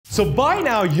So by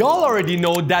now, y'all already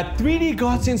know that 3D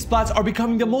Gaussian splats are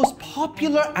becoming the most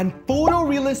popular and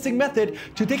photorealistic method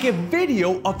to take a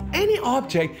video of any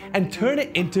object and turn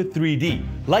it into 3D,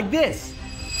 like this.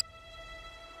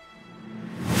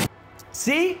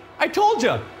 See? I told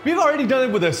you! We've already done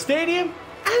it with a stadium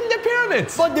and the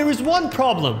pyramids! But there is one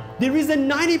problem. The reason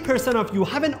 90% of you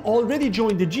haven't already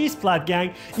joined the G-Splat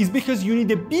gang is because you need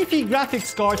a beefy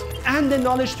graphics card and the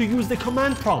knowledge to use the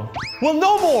command prompt. Well,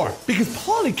 no more! Because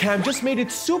Polycam just made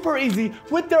it super easy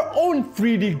with their own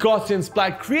 3D Gaussian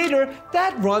Splat creator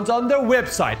that runs on their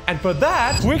website. And for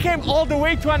that, we came all the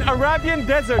way to an Arabian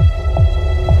desert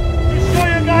To show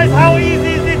you guys how easy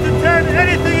it is to turn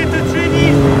anything into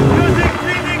 3D using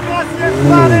 3D Gaussian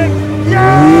Splatting.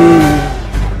 Yeah!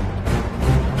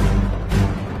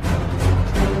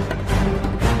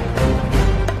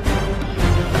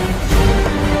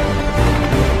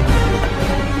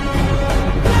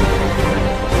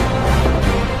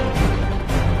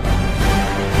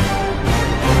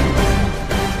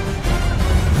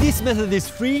 This method is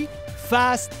free,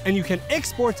 fast, and you can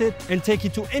export it and take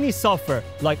it to any software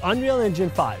like Unreal Engine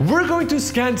 5. We're going to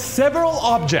scan several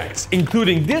objects,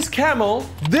 including this camel,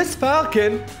 this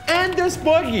falcon, and this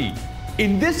buggy.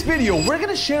 In this video, we're going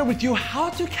to share with you how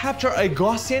to capture a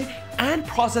Gaussian and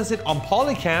process it on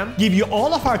Polycam, Give you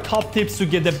all of our top tips to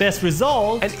get the best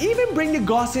results, and even bring the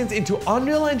Gaussians into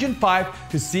Unreal Engine 5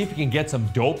 to see if we can get some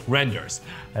dope renders.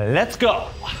 Let's go!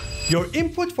 Your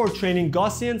input for training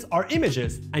Gaussians are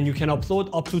images, and you can upload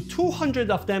up to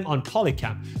 200 of them on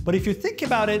Polycam. But if you think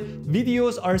about it,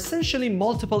 videos are essentially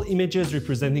multiple images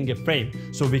representing a frame.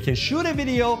 So we can shoot a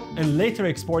video and later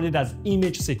export it as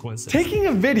image sequences. Taking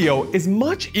a video is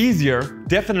much easier,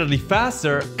 definitely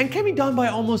faster, and can be done by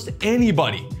almost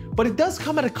anybody. But it does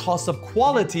come at a cost of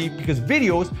quality because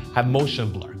videos have motion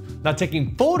blur. Now,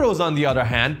 taking photos, on the other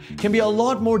hand, can be a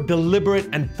lot more deliberate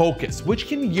and focused, which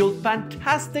can yield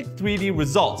fantastic 3D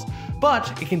results.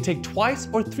 But it can take twice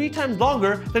or 3 times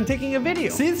longer than taking a video.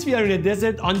 Since we are in a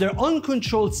desert under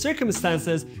uncontrolled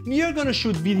circumstances, we are gonna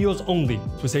shoot videos only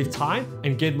to save time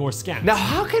and get more scans. Now,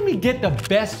 how can we get the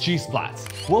best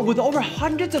G-Splats? Well, with over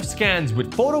hundreds of scans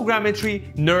with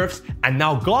photogrammetry, Nerfs, and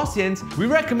now Gaussians, we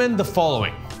recommend the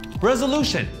following.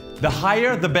 Resolution. The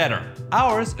higher, the better.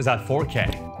 Ours is at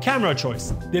 4K. Camera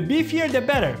choice. The beefier the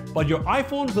better, but your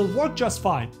iPhone will work just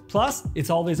fine. Plus,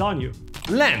 it's always on you.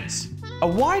 Lens. A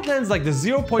wide lens like the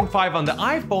 0.5 on the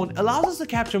iPhone allows us to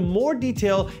capture more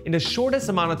detail in the shortest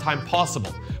amount of time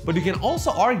possible. But you can also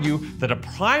argue that a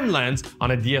prime lens on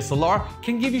a DSLR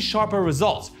can give you sharper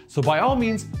results. So by all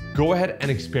means, go ahead and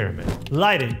experiment.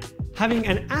 Lighting. Having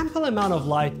an ample amount of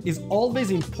light is always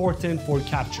important for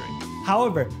capturing.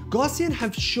 However, Gaussian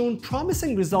have shown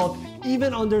promising results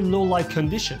even under low light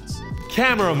conditions.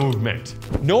 Camera movement.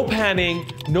 No panning,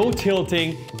 no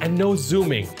tilting, and no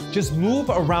zooming. Just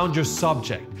move around your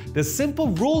subject. The simple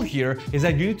rule here is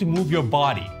that you need to move your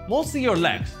body, mostly your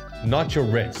legs, not your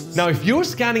wrists. Now, if you're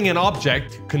scanning an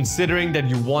object, considering that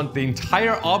you want the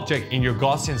entire object in your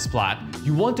Gaussian splat,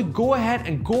 you want to go ahead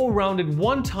and go around it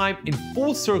one time in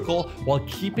full circle while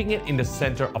keeping it in the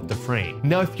center of the frame.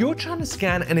 Now, if you're trying to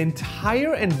scan an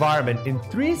entire environment in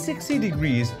 360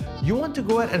 degrees, you want to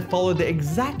go ahead and follow the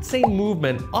exact same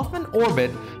movement of an orbit,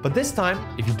 but this time,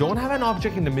 if you don't have an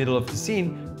object in the middle of the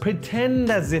scene, pretend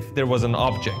as if there was an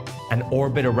object, an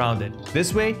orbit around it.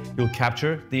 This way, you'll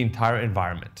capture the entire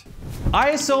environment.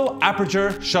 ISO,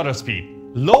 aperture, shutter speed.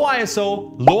 Low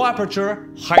ISO, low aperture,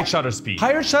 high shutter speed.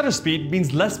 Higher shutter speed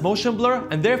means less motion blur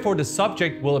and therefore the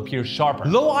subject will appear sharper.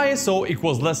 Low ISO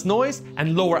equals less noise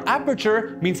and lower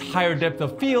aperture means higher depth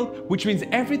of field, which means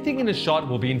everything in the shot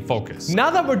will be in focus.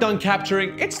 Now that we're done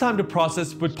capturing, it's time to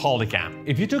process with Polycam.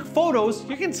 If you took photos,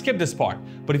 you can skip this part.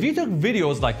 But if you took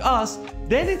videos like us,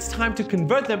 then it's time to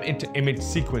convert them into image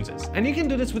sequences. And you can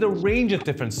do this with a range of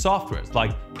different softwares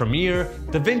like Premiere,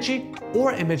 DaVinci,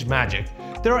 or ImageMagick.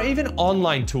 There are even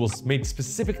online tools made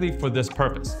specifically for this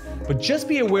purpose. But just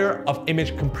be aware of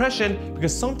image compression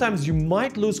because sometimes you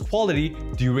might lose quality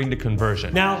during the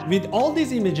conversion. Now, with all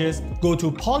these images, go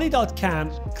to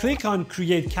poly.cam, click on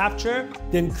Create Capture,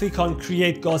 then click on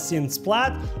Create Gaussian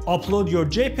Splat, upload your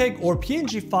JPEG or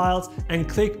PNG files, and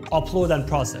click Upload and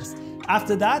Process.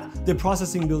 After that, the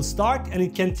processing will start and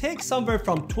it can take somewhere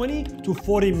from 20 to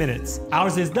 40 minutes.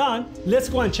 Ours is done. Let's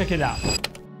go and check it out.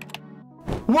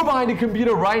 We're behind the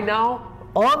computer right now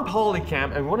on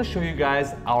Polycam and we want to show you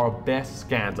guys our best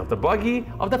scans of the buggy,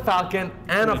 of the falcon,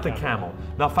 and of the camel.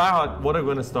 Now Farhad, what are we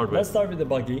going to start with? Let's start with the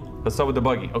buggy. Let's start with the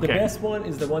buggy, okay. The best one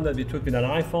is the one that we took with an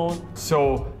iPhone.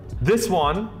 So this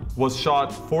one was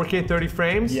shot 4K 30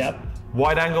 frames. Yep.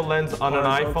 Wide angle lens on an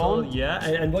iPhone. Yeah,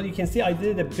 and what you can see, I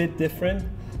did it a bit different.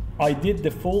 I did the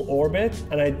full orbit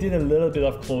and I did a little bit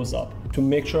of close-up to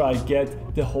make sure I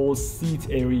get the whole seat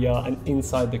area and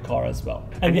inside the car as well.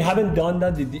 And we haven't done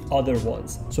that with the other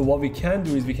ones. So what we can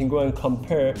do is we can go and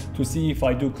compare to see if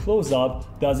I do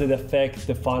close-up, does it affect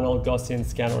the final Gaussian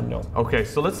scan or no? Okay,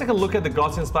 so let's take a look at the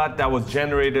Gaussian splat that was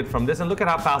generated from this and look at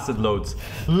how fast it loads.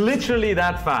 Literally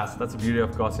that fast. That's the beauty of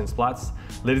Gaussian splats,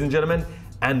 ladies and gentlemen.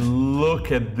 And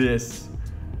look at this.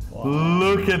 Wow.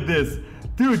 Look at this.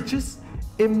 Dude, just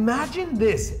imagine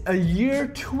this. A year,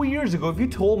 2 years ago, if you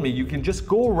told me you can just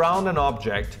go around an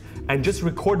object and just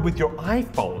record with your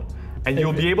iPhone and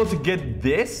you'll be able to get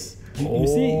this. You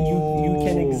see, you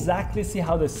can exactly see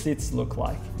how the seats look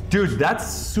like. Dude, that's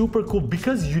super cool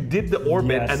because you did the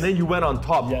orbit and then you went on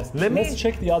top. Yes. Let's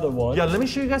check the other one. Yeah, let me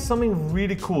show you guys something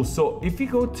really cool. So if you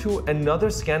go to another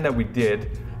scan that we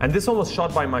did, and this one was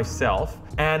shot by myself,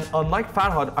 and unlike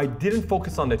Farhad, I didn't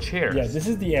focus on the chairs. Yeah, this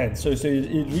is the end. So it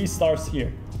restarts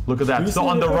here. Look at that. So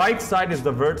on the right side is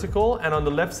the vertical, and on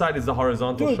the left side is the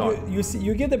horizontal shot. You see,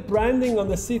 you get the branding on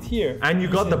the seat here. And you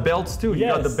got the belts too. You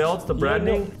got the belts, the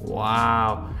branding. Yeah,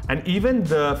 wow. And even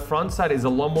the front side is a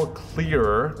lot more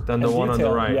clearer than the one on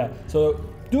the right. Yeah. So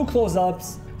do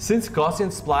close-ups. Since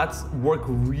Gaussian splats work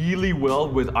really well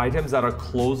with items that are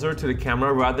closer to the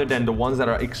camera rather than the ones that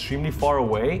are extremely far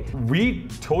away, we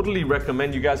totally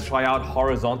recommend you guys try out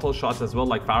horizontal shots as well,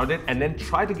 like Farhad did, and then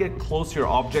try to get close to your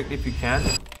object if you can.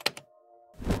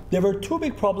 There were two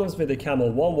big problems with the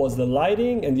camel. One was the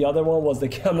lighting and the other one was the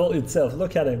camel itself.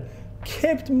 Look at him.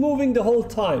 Kept moving the whole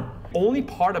time. Only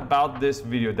part about this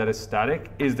video that is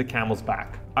static is the camel's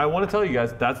back. I want to tell you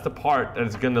guys that's the part that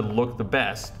is going to look the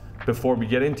best before we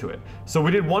get into it. So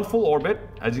we did one full orbit,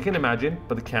 as you can imagine,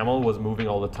 but the camel was moving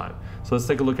all the time. So let's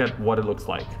take a look at what it looks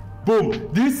like.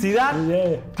 Boom! Do you see that?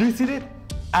 Yeah. Do you see it?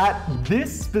 At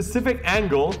this specific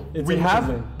angle, we have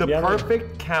the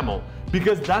perfect camel.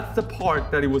 Because that's the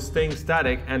part that it was staying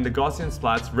static and the Gaussian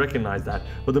splats recognize that.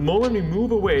 But the moment we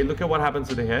move away, look at what happens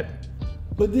to the head.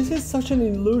 But this is such an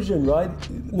illusion, right?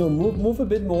 No, move a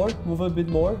bit more, move a bit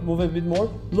more, move a bit more.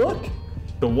 Look!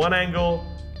 The one angle,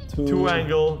 two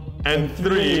angle, and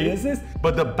three.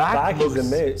 But the back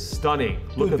looks stunning.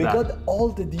 Look at that. We got all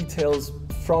the details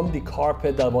from the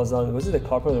carpet that was on, was it a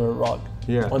carpet or a rug?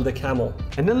 Yeah. On the camel.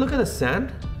 And then look at the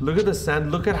sand. Look at the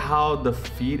sand. Look at how the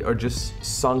feet are just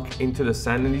sunk into the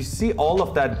sand. And you see all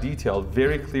of that detail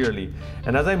very clearly.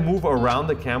 And as I move around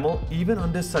the camel, even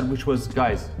on this side, which was,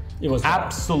 guys, it was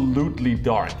absolutely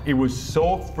dark. It was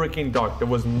so freaking dark. There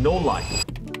was no light.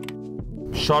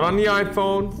 Shot on the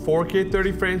iPhone, 4K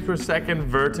 30 frames per second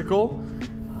vertical.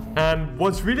 And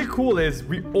what's really cool is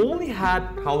we only had,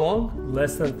 how long?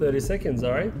 Less than 30 seconds,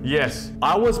 all right? Yes.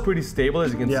 I was pretty stable,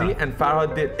 as you can see, and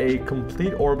Farhad did a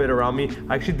complete orbit around me.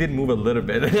 I actually did move a little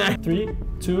bit. 3,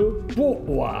 2, boom.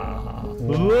 Wow.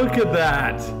 Look at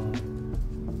that.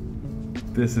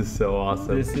 This is so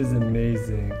awesome. This is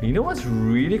amazing. You know what's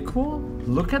really cool?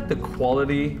 Look at the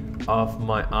quality of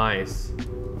my eyes.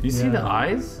 You see the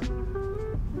eyes?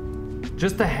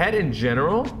 Just the head in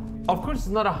general. Of course, it's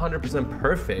not 100%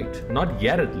 perfect, not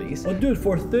yet at least. Oh, dude,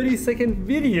 for a 30-second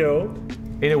video.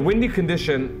 In a windy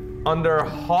condition, under a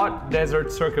hot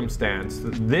desert circumstance,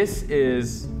 this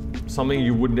is something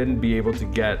you wouldn't be able to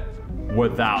get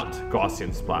without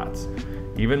Gaussian splats.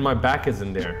 Even my back is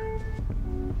in there.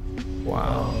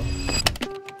 Wow.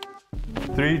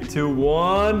 3, 2,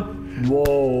 1.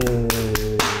 Whoa.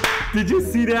 Did you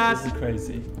see that? This is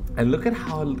crazy. And look at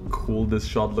how cool this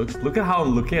shot looks. Look at how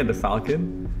I'm looking at the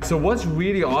Falcon. So what's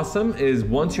really awesome is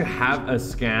once you have a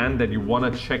scan that you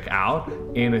want to check out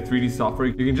in a 3D software,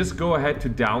 you can just go ahead to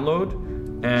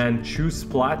download and choose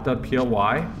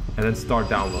splat.ply and then start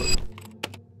download.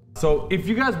 So if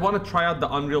you guys want to try out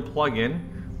the Unreal plugin,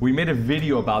 we made a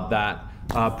video about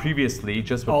that previously,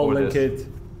 just before this. I'll link it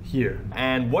here.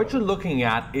 And what you're looking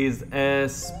at is a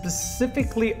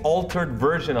specifically altered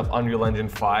version of Unreal Engine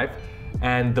 5.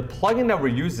 And the plugin that we're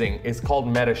using is called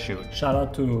Metashoot. Shout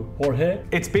out to Jorge.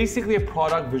 It's basically a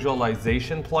product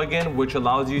visualization plugin which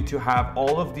allows you to have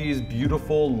all of these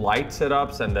beautiful light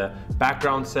setups and the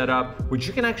background setup, which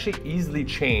you can actually easily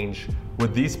change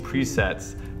with these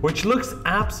presets, which looks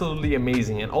absolutely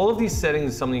amazing. And all of these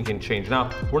settings is something you can change.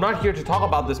 Now, we're not here to talk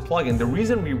about this plugin. The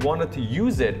reason we wanted to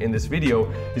use it in this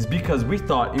video is because we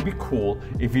thought it'd be cool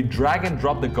if we drag and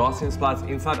drop the Gaussian splats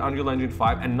inside Unreal Engine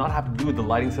 5 and not have to do with the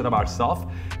lighting setup ourselves.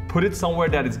 Put it somewhere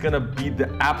that it's gonna be the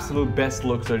absolute best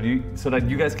look so that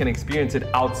you guys can experience it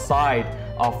outside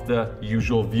of the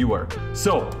usual viewer.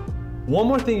 So, one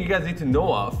more thing you guys need to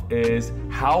know of is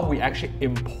how we actually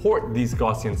import these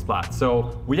Gaussian splats.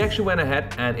 So we actually went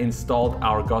ahead and installed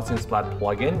our Gaussian splat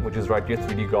plugin, which is right here,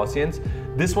 3D Gaussians.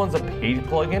 This one's a paid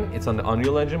plugin. It's on the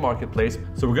Unreal Engine Marketplace.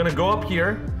 So we're gonna go up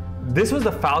here. This was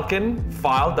the Falcon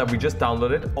file that we just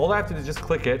downloaded. All I have to do is just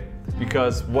click it,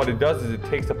 because what it does is it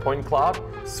takes the point cloud,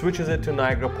 switches it to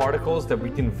Niagara particles that we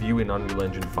can view in Unreal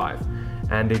Engine 5.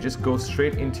 And they just go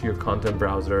straight into your content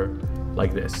browser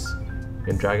like this. You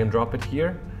can drag and drop it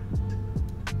here.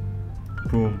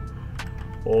 Boom.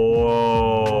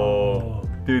 Oh,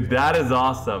 dude, that is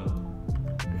awesome.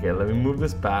 Okay, let me move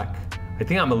this back. I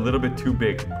think I'm a little bit too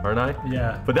big, aren't I?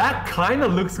 Yeah. But that kind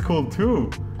of looks cool too.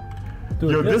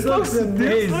 Dude, yo, this looks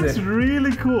amazing. This looks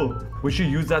really cool. We should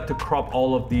use that to crop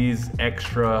all of these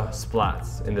extra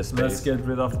splats in the space. Let's get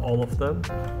rid of all of them.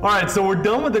 All right, so we're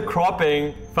done with the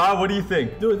cropping. Fab, what do you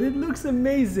think? Dude, it looks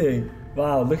amazing.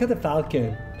 Wow, look at the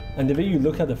Falcon. And the way you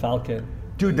look at the Falcon.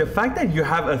 Dude, the fact that you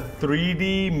have a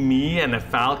 3D me and a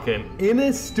Falcon in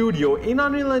a studio in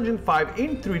Unreal Engine 5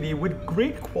 in 3D with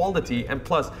great quality, and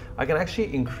plus I can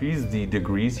actually increase the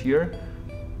degrees here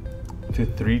to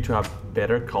 3 to have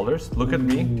better colors. Look at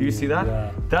me, do you see that?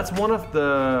 Yeah. That's one of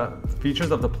the features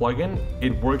of the plugin.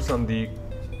 It works on the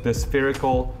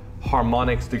spherical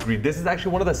harmonics degree. This is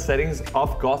actually one of the settings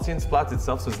of Gaussian Splats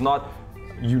itself, so it's not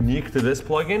unique to this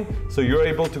plugin. So you're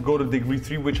able to go to degree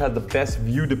 3, which has the best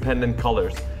view dependent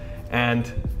colors.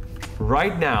 And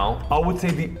right now, I would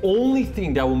say the only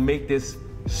thing that will make this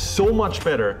so much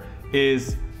better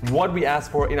is what we asked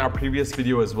for in our previous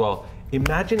video as well.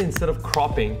 Imagine instead of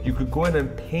cropping, you could go ahead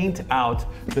and paint out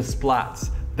the splats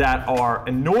that are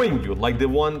annoying you, like the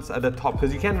ones at the top,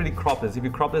 because you can't really crop this. If you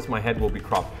crop this, my head will be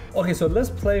cropped. Okay, so let's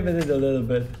play with it a little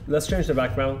bit. Let's change the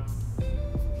background.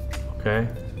 Okay.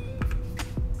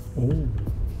 Ooh.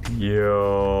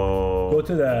 Yo. Go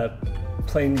to the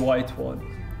plain white one.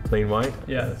 Plain white?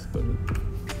 Yeah, that's good.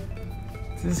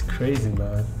 This is crazy,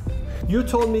 man. You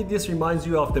told me this reminds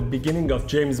you of the beginning of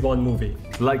James Bond movie.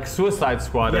 Like Suicide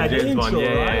Squad and James Bond.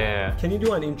 Yeah. Can you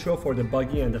do an intro for the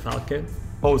buggy and the Falcon?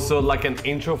 Oh, so like an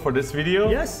intro for this video?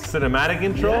 Yes. Cinematic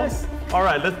intro? Yes. All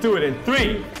right, let's do it in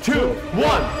 3, 2,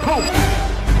 1, boom!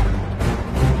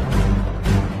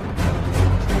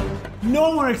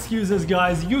 No more excuses,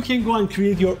 guys. You can go and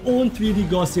create your own 3D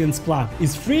Gaussian splat.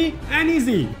 It's free and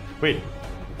easy. Wait,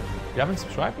 you haven't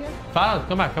subscribed yet? File,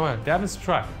 come on. They haven't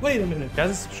subscribed. Wait a minute. He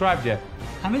hasn't subscribed yet.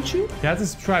 Haven't you? He hasn't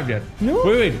subscribed yet. No.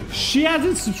 Wait. She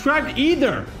hasn't subscribed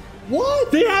either. What?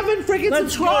 They haven't freaking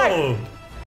subscribed. Go.